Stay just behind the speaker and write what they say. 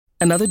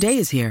Another day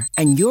is here,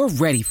 and you're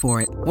ready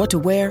for it. What to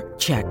wear?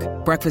 Check.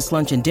 Breakfast,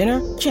 lunch, and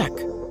dinner? Check.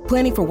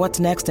 Planning for what's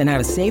next and how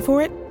to save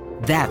for it?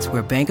 That's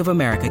where Bank of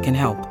America can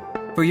help.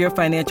 For your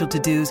financial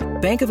to-dos,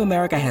 Bank of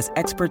America has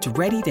experts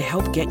ready to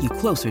help get you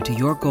closer to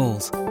your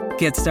goals.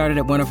 Get started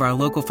at one of our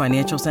local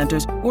financial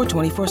centers or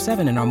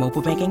 24/7 in our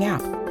mobile banking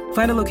app.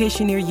 Find a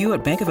location near you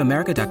at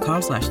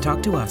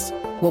bankofamerica.com/talktous.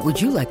 What would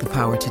you like the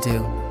power to do?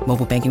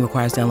 Mobile banking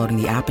requires downloading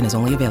the app and is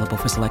only available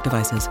for select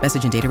devices.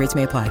 Message and data rates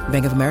may apply.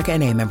 Bank of America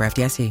N.A., member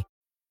FDIC.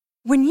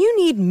 When you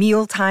need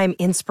mealtime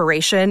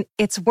inspiration,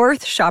 it's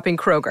worth shopping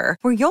Kroger,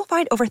 where you'll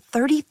find over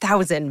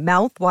 30,000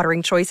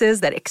 mouth-watering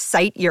choices that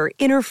excite your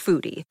inner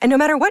foodie. And no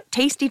matter what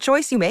tasty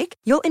choice you make,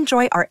 you'll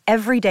enjoy our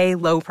everyday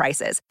low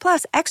prices,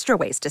 plus extra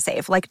ways to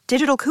save, like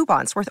digital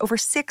coupons worth over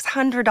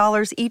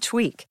 $600 each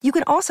week. You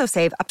can also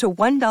save up to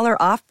 $1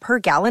 off per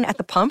gallon at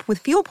the pump with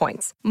fuel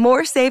points.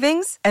 More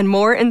savings and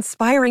more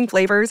inspiring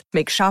flavors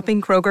make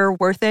shopping Kroger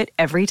worth it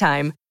every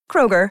time.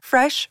 Kroger,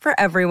 fresh for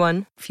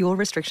everyone. Fuel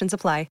restrictions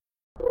apply.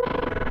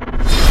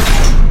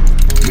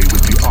 We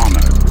would be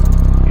honored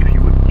if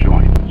you would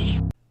join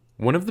us.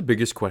 One of the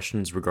biggest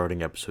questions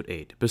regarding Episode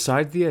 8,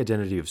 besides the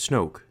identity of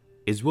Snoke,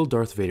 is will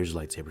Darth Vader's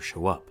lightsaber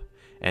show up?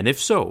 And if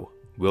so,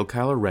 will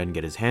Kylo Ren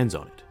get his hands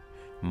on it?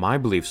 My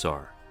beliefs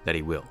are that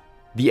he will.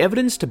 The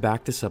evidence to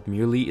back this up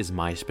merely is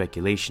my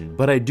speculation,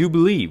 but I do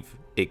believe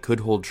it could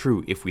hold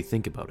true if we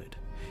think about it.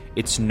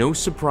 It's no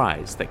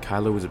surprise that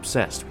Kylo was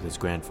obsessed with his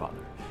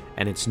grandfather,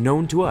 and it's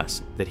known to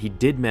us that he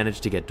did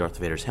manage to get Darth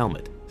Vader's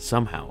helmet,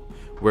 somehow,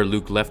 where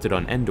Luke left it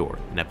on Endor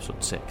in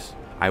Episode 6.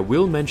 I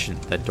will mention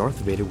that Darth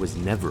Vader was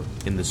never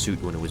in the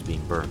suit when it was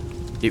being burned.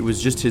 It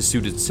was just his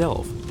suit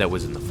itself that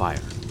was in the fire.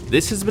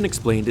 This has been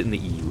explained in the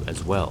EU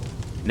as well.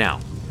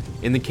 Now,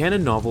 in the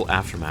canon novel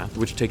Aftermath,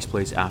 which takes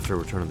place after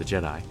Return of the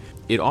Jedi,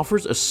 it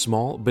offers a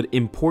small but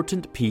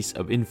important piece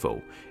of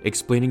info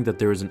explaining that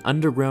there is an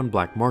underground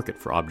black market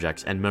for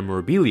objects and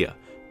memorabilia,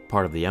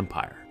 part of the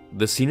Empire.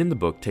 The scene in the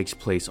book takes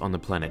place on the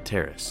planet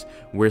Terrace,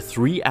 where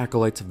 3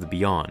 acolytes of the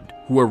Beyond,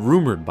 who are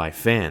rumored by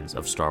fans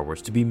of Star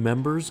Wars to be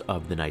members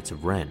of the Knights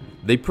of Ren,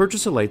 they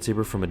purchase a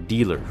lightsaber from a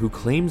dealer who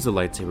claims the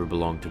lightsaber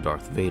belonged to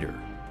Darth Vader.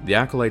 The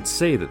acolytes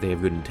say that they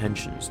have good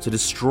intentions, to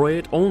destroy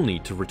it only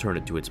to return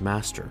it to its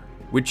master,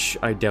 which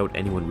I doubt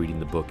anyone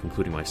reading the book,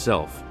 including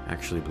myself,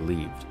 actually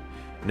believed.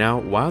 Now,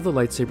 while the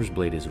lightsaber's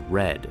blade is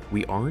red,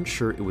 we aren't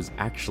sure it was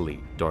actually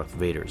Darth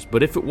Vader's,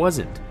 but if it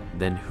wasn't,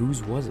 then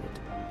whose was it?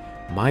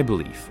 My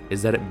belief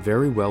is that it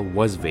very well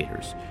was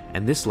Vader's,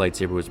 and this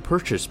lightsaber was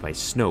purchased by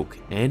Snoke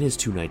and his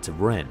 2 Knights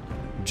of Ren,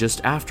 just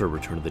after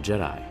Return of the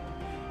Jedi.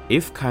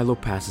 If Kylo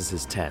passes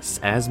his tests,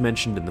 as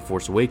mentioned in The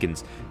Force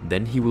Awakens,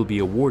 then he will be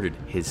awarded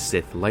his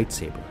Sith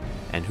lightsaber,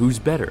 and who's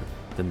better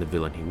than the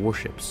villain he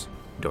worships,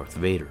 Darth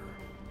Vader.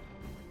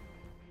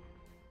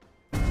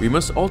 We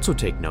must also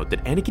take note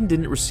that Anakin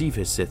didn't receive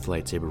his Sith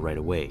lightsaber right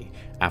away,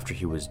 after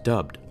he was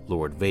dubbed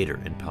Lord Vader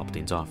in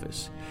Palpatine's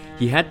office.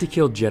 He had to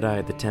kill Jedi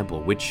at the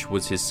temple, which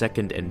was his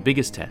second and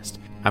biggest test,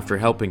 after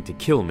helping to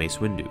kill Mace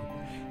Windu.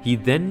 He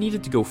then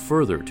needed to go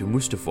further to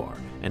Mustafar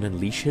and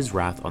unleash his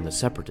wrath on the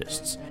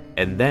Separatists,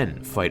 and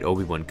then fight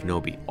Obi-Wan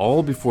Kenobi,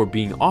 all before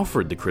being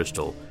offered the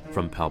crystal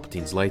from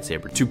Palpatine's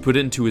lightsaber to put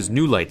into his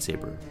new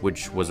lightsaber,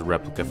 which was a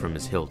replica from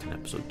his hilt in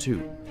Episode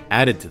 2.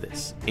 Added to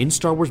this, in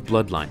Star Wars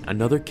Bloodline,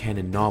 another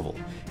canon novel,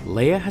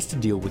 Leia has to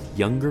deal with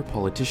younger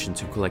politicians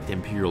who collect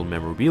Imperial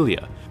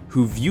memorabilia,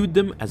 who viewed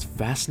them as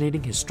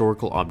fascinating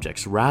historical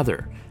objects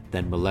rather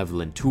than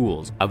malevolent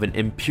tools of an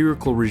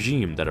empirical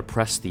regime that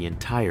oppressed the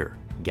entire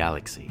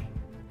galaxy.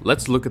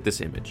 Let's look at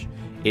this image.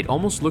 It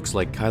almost looks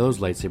like Kylo's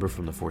lightsaber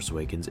from The Force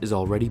Awakens is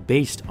already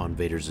based on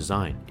Vader's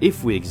design,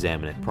 if we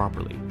examine it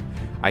properly.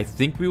 I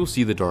think we will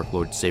see the Dark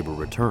Lord's saber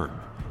return,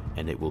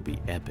 and it will be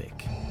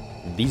epic.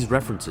 These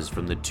references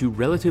from the 2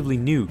 relatively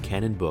new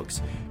canon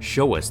books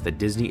show us that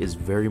Disney is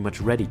very much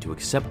ready to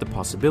accept the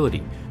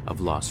possibility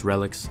of lost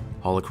relics,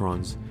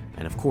 holocrons,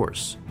 and of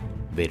course,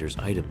 Vader's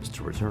items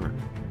to return.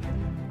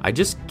 I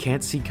just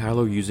can't see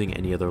Kylo using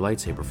any other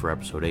lightsaber for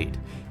Episode 8.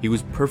 He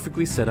was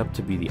perfectly set up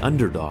to be the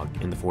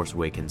underdog in The Force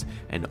Awakens,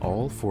 and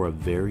all for a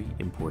very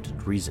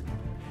important reason: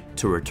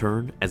 to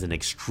return as an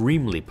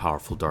extremely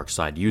powerful dark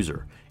side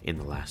user in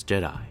The Last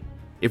Jedi.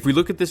 If we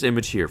look at this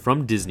image here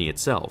from Disney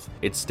itself,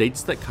 it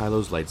states that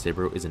Kylo's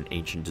lightsaber is an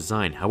ancient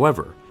design,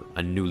 however,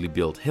 a newly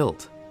built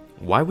hilt.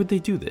 Why would they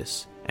do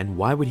this? And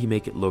why would he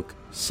make it look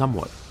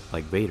somewhat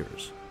like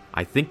Vader's?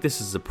 I think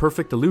this is a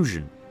perfect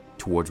allusion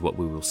towards what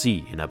we will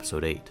see in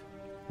Episode 8.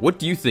 What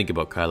do you think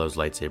about Kylo's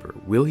lightsaber?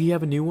 Will he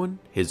have a new one,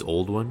 his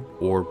old one,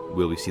 or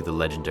will we see the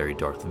legendary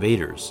Darth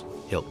Vader's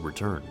hilt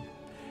return?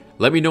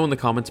 Let me know in the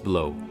comments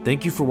below.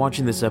 Thank you for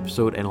watching this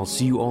episode, and I'll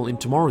see you all in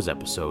tomorrow's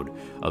episode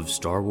of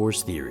Star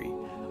Wars Theory.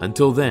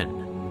 Until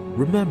then,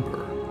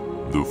 remember,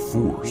 the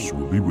Force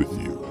will be with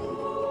you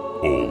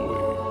always.